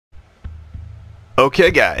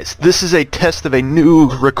Okay guys, this is a test of a new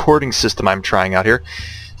recording system I'm trying out here.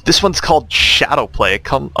 This one's called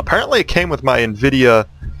Shadowplay. Apparently it came with my NVIDIA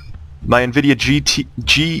GeForce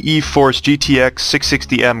GTX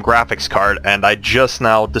 660M graphics card, and I just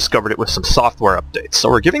now discovered it with some software updates. So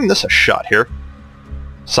we're giving this a shot here.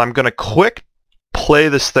 So I'm gonna quick play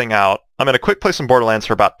this thing out. I'm gonna quick play some Borderlands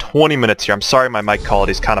for about 20 minutes here. I'm sorry my mic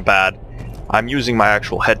quality is kind of bad. I'm using my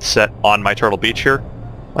actual headset on my Turtle Beach here.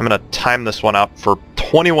 I'm going to time this one out for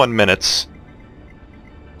 21 minutes.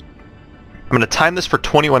 I'm going to time this for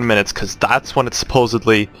 21 minutes because that's when it's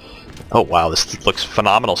supposedly... Oh wow, this looks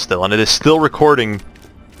phenomenal still, and it is still recording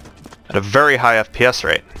at a very high FPS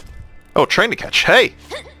rate. Oh, train to catch. Hey!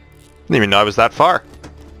 Didn't even know I was that far.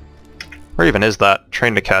 Where even is that?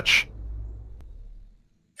 Train to catch.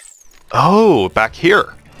 Oh, back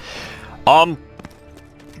here.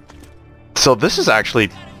 So this is actually...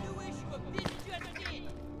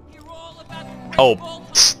 Oh,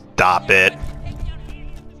 stop it.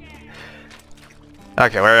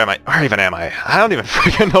 Okay, where am I? Where even am I? I don't even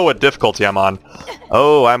freaking know what difficulty I'm on.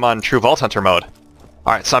 Oh, I'm on True Vault Hunter mode.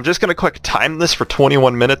 Alright, so I'm just gonna quick time this for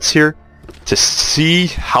 21 minutes here to see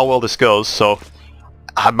how well this goes, so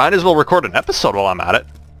I might as well record an episode while I'm at it.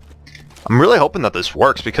 I'm really hoping that this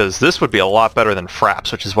works because this would be a lot better than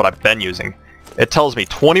Fraps, which is what I've been using. It tells me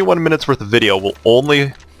 21 minutes worth of video will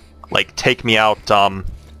only, like, take me out,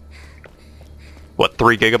 what,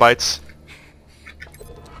 3 gigabytes?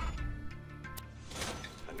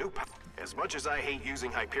 As much as I hate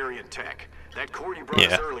using Hyperion tech, that core you brought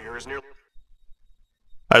us earlier is nearly...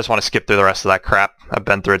 I just want to skip through the rest of that crap. I've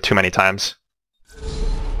been through it too many times.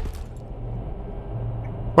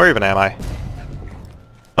 Where even am I?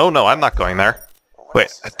 Oh no, I'm not going there.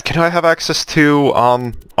 Wait, can I have access to,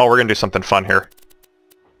 oh, we're gonna do something fun here.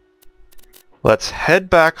 Let's head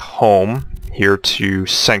back home here to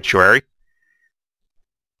Sanctuary.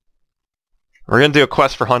 We're gonna do a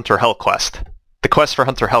quest for Hunter Hell Quest. The quest for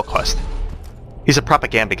Hunter Hell Quest. He's a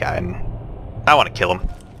propaganda guy, and I want to kill him.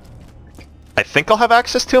 I think I'll have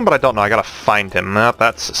access to him, but I don't know. I gotta find him. Nope,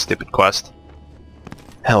 that's a stupid quest.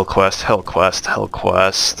 Hell Quest, Hell Quest, Hell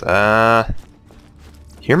Quest.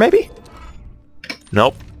 Here maybe?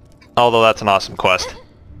 Nope. Although that's an awesome quest.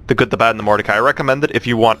 The Good, the Bad, and the Mordecai. I recommend it if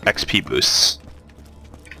you want XP boosts.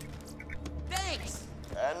 Thanks!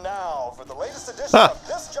 And now for the latest edition of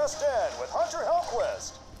This Just In with Hunter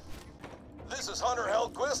Hellquest. This is Hunter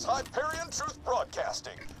Hellquest, Hyperion Truth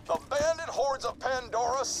Broadcasting. The bandit hordes of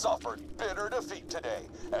Pandora suffered bitter defeat today,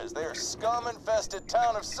 as their scum-infested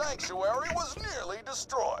town of Sanctuary was nearly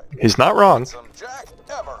destroyed. He's not wrong. Some Jack,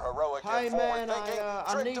 ever heroic and forward-thinking,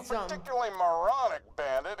 tricked a particularly moronic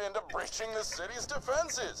bandit into breaching the city's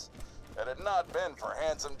defenses. Had it not been for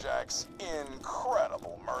Handsome Jack's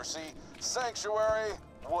incredible mercy, Sanctuary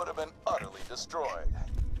would have been utterly destroyed.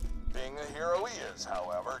 Being the hero he is,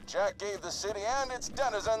 however, Jack gave the city and its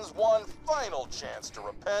denizens one final chance to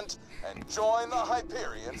repent and join the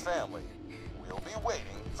Hyperion family. We'll be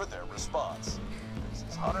waiting for their response. This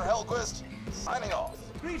is Hunter Hellquist, signing off.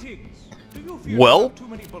 Greetings. Do you feel well, too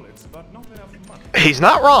many bullets, but not enough money? He's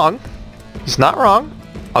not wrong. He's not wrong.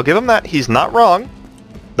 I'll give him that. He's not wrong.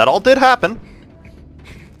 That all did happen.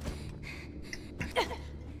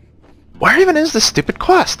 Where even is this stupid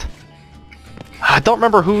quest? I don't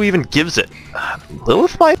remember who even gives it.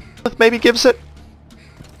 Lilith maybe gives it?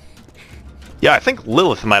 Yeah, I think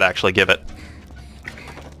Lilith might actually give it.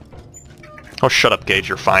 Oh, shut up, Gage,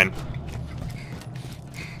 you're fine.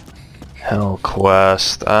 Hell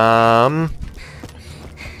Quest, let's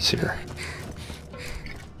see here.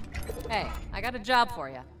 Hey, I got a job for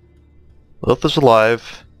you. Lilith is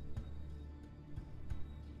alive.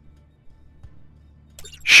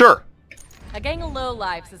 Sure. A gang of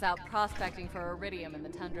lowlifes is out prospecting for iridium in the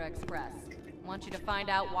Tundra Express. I want you to find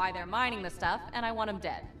out why they're mining the stuff, and I want them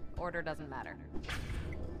dead. Order doesn't matter.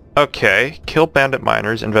 Okay, kill bandit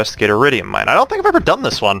miners, investigate iridium mine. I don't think I've ever done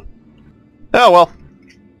this one. Oh well.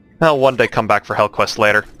 I'll one day come back for Hellquest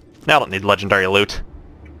later. Now I don't need legendary loot.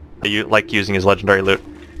 I like using his legendary loot.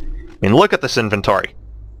 I mean, look at this inventory.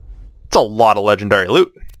 It's a lot of legendary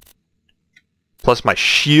loot. Plus my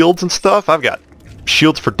shields and stuff. I've got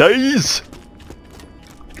shields for days.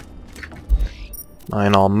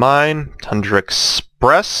 Mine all mine. Tundra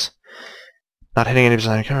Express. Not hitting any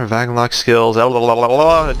design cover. Vagon lock skills. Blah, blah, blah, blah,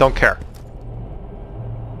 blah. I don't care.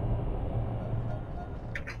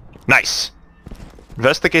 Nice.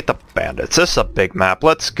 Investigate the bandits. This is a big map.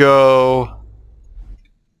 Let's go.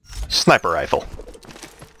 Sniper rifle.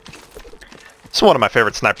 It's one of my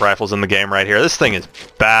favorite sniper rifles in the game right here. This thing is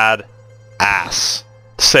bad ass,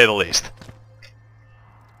 to say the least.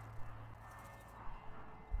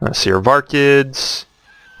 Let's see your Varkids.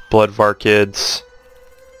 Blood Varkids.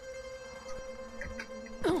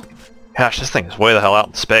 Gosh, this thing is way the hell out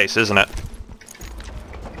in space, isn't it?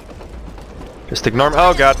 Just ignore me.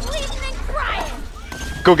 Oh god.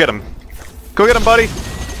 Go get him. Go get him, buddy.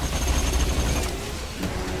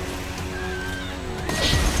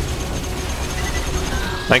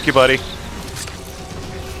 Thank you, buddy.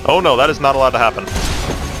 Oh no, that is not allowed to happen.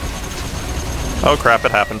 Oh crap,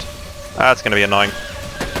 it happened. That's gonna be annoying.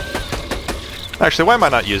 Actually, why am I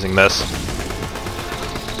not using this?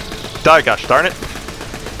 Die, gosh darn it.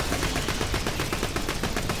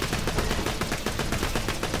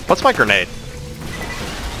 What's my grenade?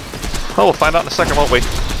 Oh, we'll find out in a second, won't we?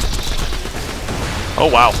 Oh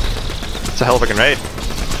wow. It's a hell of a grenade.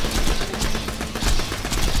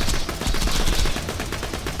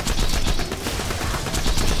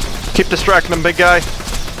 Keep distracting him, big guy.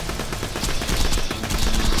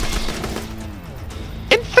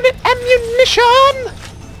 Infinite ammunition!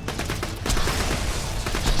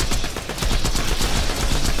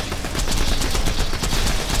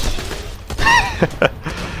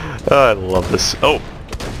 Oh, I love this. Oh,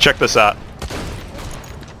 check this out.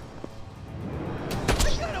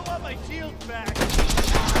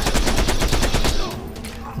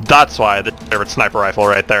 That's why the favorite sniper rifle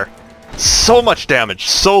right there. So much damage,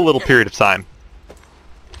 so little period of time.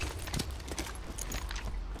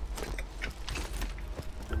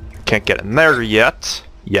 Can't get in there yet.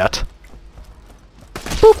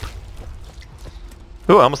 Boop.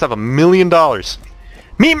 Ooh, I almost have $1 million.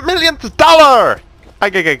 Me millionth dollar!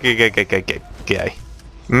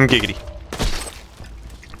 Giggity.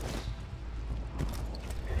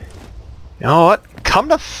 You know what? Come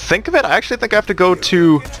to think of it, I actually think I have to go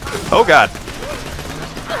to... Oh god.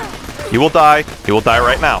 You will die. You will die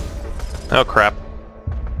right now. Oh crap.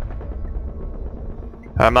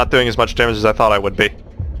 I'm not doing as much damage as I thought I would be.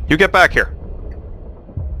 You get back here.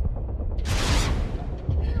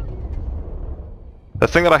 The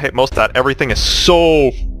thing that I hate most about everything is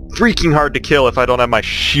so freaking hard to kill if I don't have my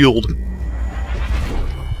shield.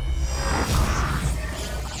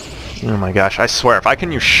 Oh my gosh, I swear, if I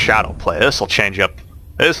can use shadowplay, this'll change up.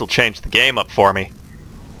 This'll change the game up for me.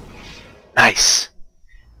 Nice.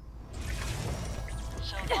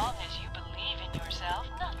 So long as you believe in yourself,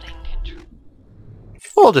 nothing can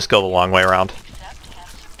We'll just go the long way around. except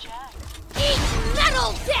handsome Jack. Eat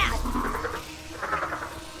metal death!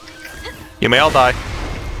 You may all die.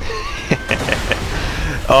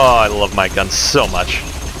 Oh, I love my gun so much.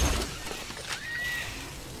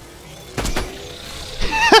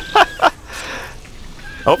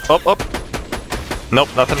 Oh.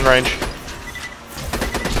 Nope, nothing in range.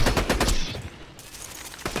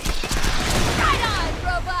 Right on,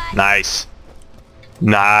 robot! Nice.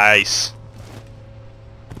 Nice.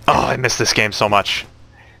 Oh, I miss this game so much.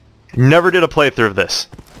 Never did a playthrough of this.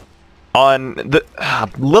 On the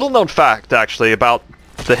little known fact, actually, about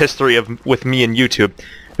the history of with me and YouTube.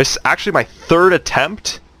 This is actually my third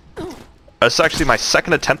attempt. It's actually my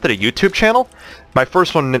second attempt at a YouTube channel. My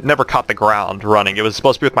first one never caught the ground running. It was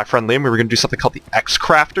supposed to be with my friend Liam. We were going to do something called the X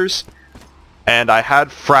Crafters. And I had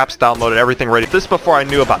Fraps downloaded, everything ready. This before I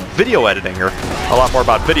knew about video editing, or a lot more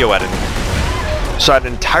about video editing. So I had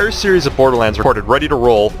an entire series of Borderlands recorded, ready to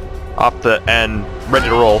roll, off the end, ready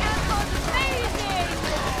to roll.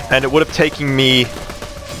 And it would have taken me...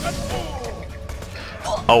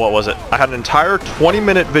 Oh, what was it? I had an entire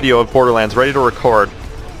 20-minute video of Borderlands ready to record,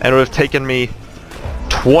 and it would have taken me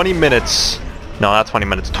 20 minutes... No, not 20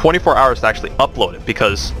 minutes, 24 hours to actually upload it,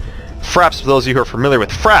 because Fraps, for those of you who are familiar with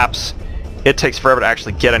Fraps, it takes forever to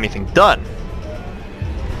actually get anything done.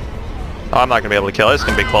 Oh, I'm not going to be able to kill it. It's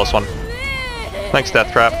going to be a close one. Thanks,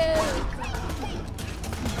 Death Trap.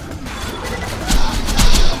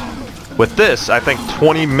 With this, I think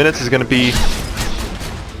 20 minutes is going to be...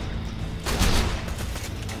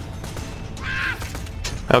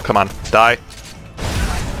 Oh, come on. Die.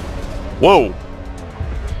 Whoa!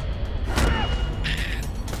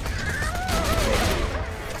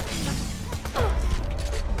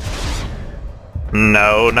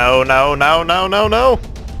 No.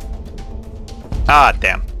 Ah,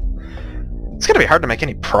 damn. It's gonna be hard to make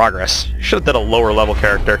any progress. Should've did a lower level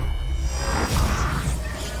character.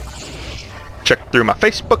 Check through my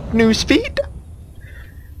Facebook news feed.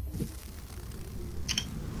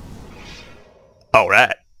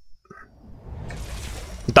 Alright.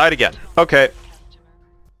 Died again. Okay.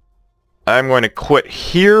 I'm going to quit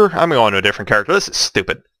here. I'm going to a different character. This is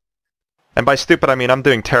stupid. And by stupid, I mean I'm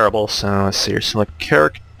doing terrible. So let's see here. Select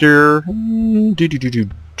character.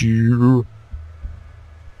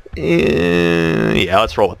 Yeah,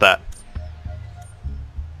 let's roll with that.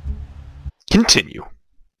 Continue.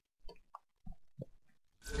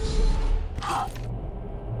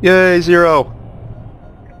 Yay, 0.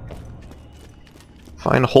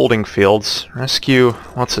 Find holding fields. Rescue...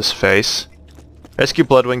 what's his face? Rescue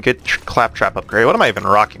Bloodwing, get Claptrap upgrade. What am I even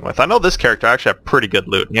rocking with? I know this character actually have pretty good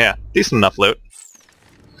loot. Yeah, decent enough loot.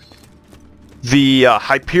 The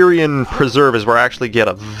Hyperion Preserve is where I actually get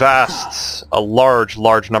a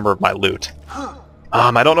large number of my loot.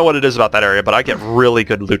 I don't know what it is about that area, but I get really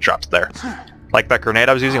good loot drops there. Like that grenade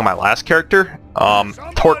I was using on my last character.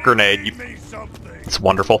 Torque grenade. It's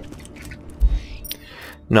wonderful.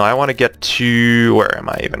 No, I want to get to... where am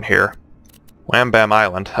I even here? Wham Bam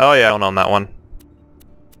Island. Oh yeah, I don't own that one.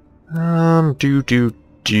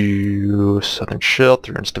 Southern Shield,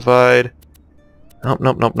 Ruins Divide.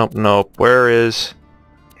 Nope. Where is...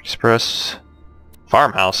 Express...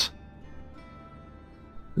 Farmhouse?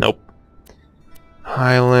 Nope.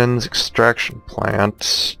 Highlands, Extraction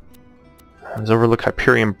Plant. There's Overlook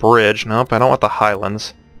Hyperion Bridge. Nope, I don't want the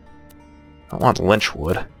Highlands. I want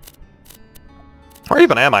Lynchwood. Where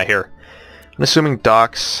even am I here? I'm assuming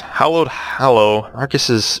docks. Hallowed Hallow.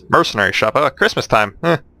 Marcus's mercenary shop. Oh, Christmas time.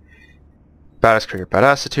 Badass Creature,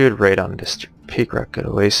 Badassitude. Raid on District Peak. Rocket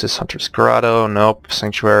Oasis. Hunter's Grotto. Nope.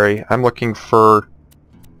 Sanctuary. I'm looking for...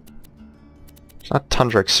 it's not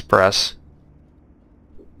Tundra Express.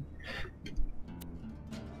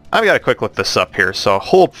 I've got to quick look this up here, so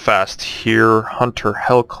hold fast here. Hunter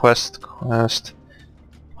Hell Quest.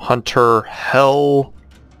 Hunter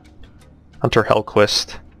Hell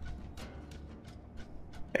Quest.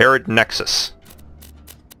 Arid Nexus.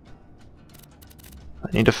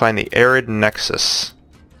 I need to find the Arid Nexus.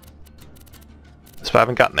 So I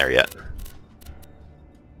haven't gotten there yet.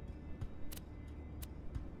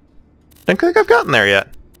 Don't think I've gotten there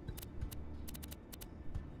yet.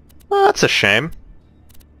 Well, that's a shame.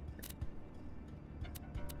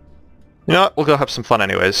 You know what? We'll go have some fun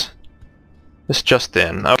anyways. This just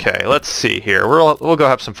in. Okay, let's see here. We'll go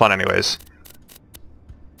have some fun anyways.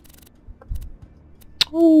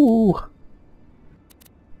 Ooh.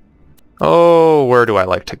 Oh, where do I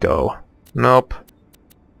like to go? Nope.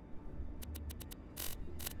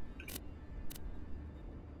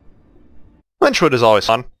 Lynchwood is always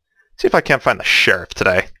fun. See if I can't find the sheriff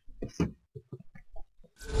today.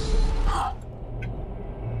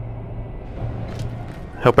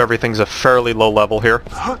 Hope everything's a fairly low level here.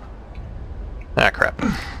 Ah, crap.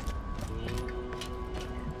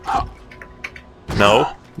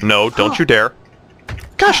 No, don't you dare.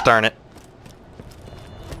 Gosh darn it.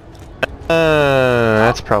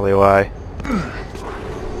 That's probably why.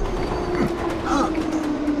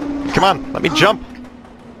 Come on, let me jump.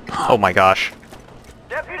 Oh my gosh.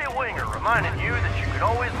 Deputy Winger reminding you that you can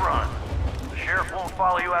always run. The sheriff won't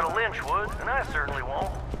follow you out of Lynchwood, and I certainly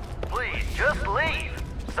won't. Please, just leave.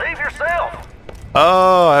 Save yourself.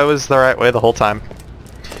 Oh, I was the right way the whole time.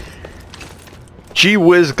 Gee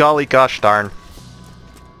whiz, golly gosh darn.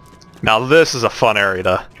 Now this is a fun area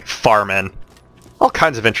to farm in. All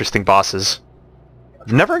kinds of interesting bosses.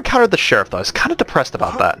 I've never encountered the sheriff though. I was kind of depressed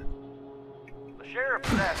about that. The sheriff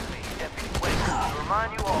has asked me, Deputy Winger, to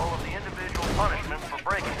remind you all of the individual punishments for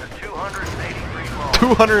breaking the 283 laws.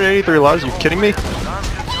 283 laws? Are you kidding me? I'm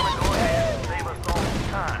just gonna go ahead and save us all some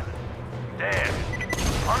time. Death.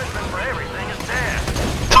 Punishment for everything is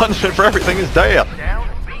death. Punishment for everything is death. Down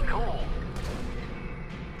and be cool.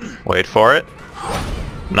 Wait for it.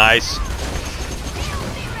 Nice.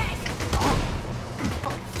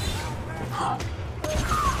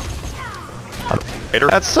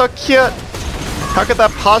 That's so cute! How could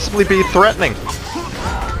that possibly be threatening?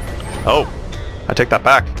 Oh, I take that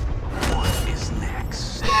back. What is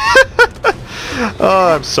next?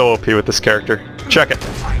 Oh, I'm so OP with this character. Check it.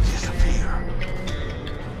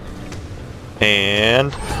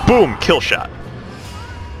 And boom, kill shot.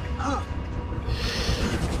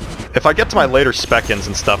 If I get to my later spec-ins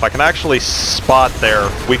and stuff, I can actually spot their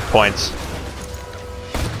weak points.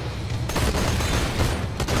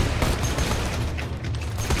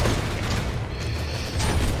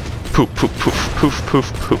 Poof, poof, poof, poof,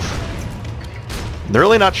 poof, poof. I'm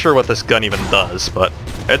really not sure what this gun even does, but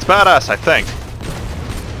it's badass, I think.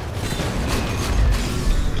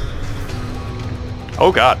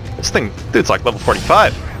 Oh god, this thing, dude's like level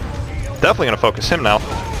 45. Definitely gonna focus him now.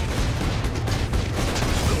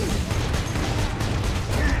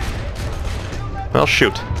 Well,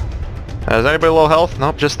 shoot. Has anybody low health?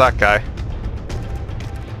 Nope, just that guy.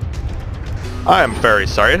 I am very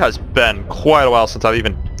sorry. It has been quite a while since I've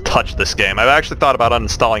even touched this game. I've actually thought about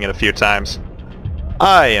uninstalling it a few times.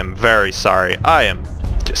 I am very sorry. I am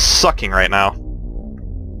just sucking right now.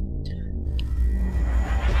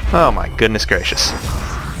 Oh my goodness gracious.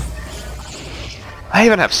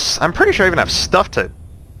 I'm pretty sure I even have stuff to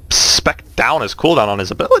spec down his cooldown on his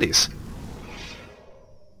abilities.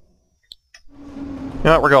 You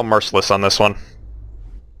know what, we're going merciless on this one.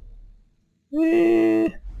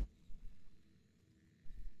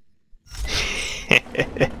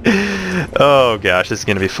 Oh gosh, this is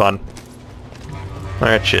gonna be fun.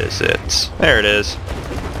 Which is it? There it is.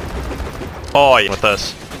 Oh, yeah, with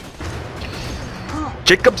us.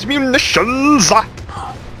 Jacob's munitions!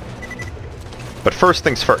 But first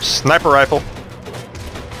things first, sniper rifle.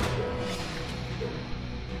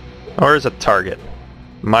 Or is it target?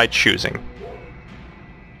 My choosing.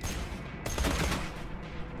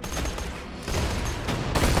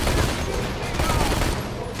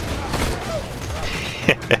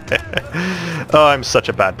 Oh, I'm such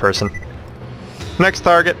a bad person. Next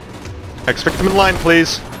target. Expect him in line,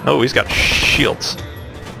 please. Oh, he's got shields.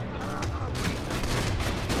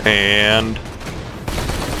 And...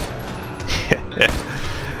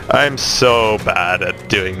 I'm so bad at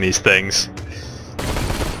doing these things.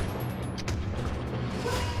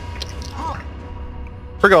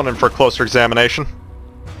 We're going in for a closer examination.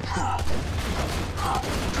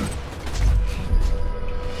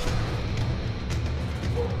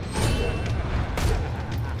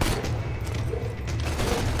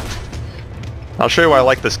 I'll show you why I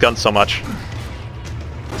like this gun so much.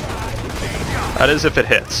 That is if it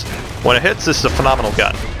hits. When it hits, this is a phenomenal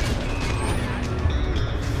gun.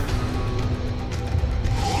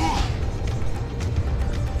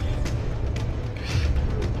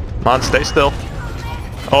 Come on, stay still.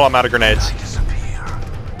 Oh, I'm out of grenades.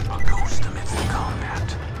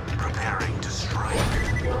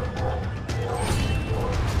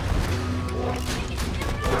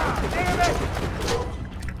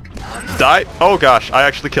 Die! Oh gosh, I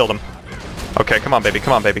actually killed him. Okay, come on, baby,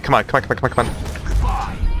 come on, baby, come on, come on, come on, come on, come on.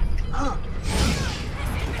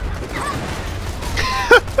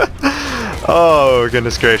 Oh,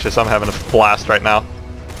 goodness gracious, I'm having a blast right now.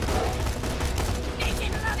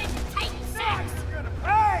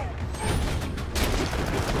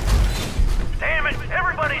 Damn it!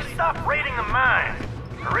 Everybody stop raiding the mine!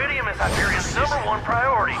 Iridium is Iberia's #1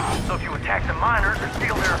 priority, so if you attack the miners or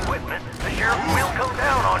steal their equipment, the sheriff will come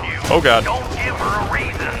down on you. Oh god. Don't give her a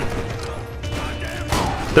reason.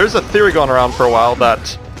 There's a theory going around for a while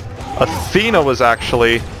that Athena was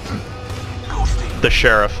actually the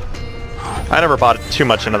sheriff. I never bought too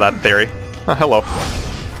much into that theory. Oh, hello.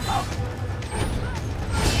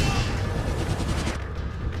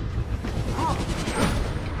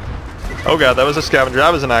 Oh god, that was a scavenger.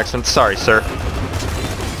 That was an accident. Sorry, sir.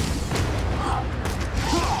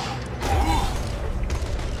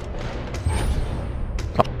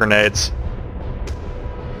 Oh, grenades.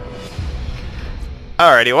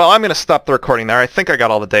 Alrighty, well, I'm going to stop the recording there. I think I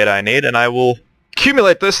got all the data I need, and I will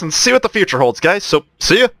accumulate this and see what the future holds, guys. So,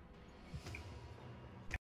 see ya!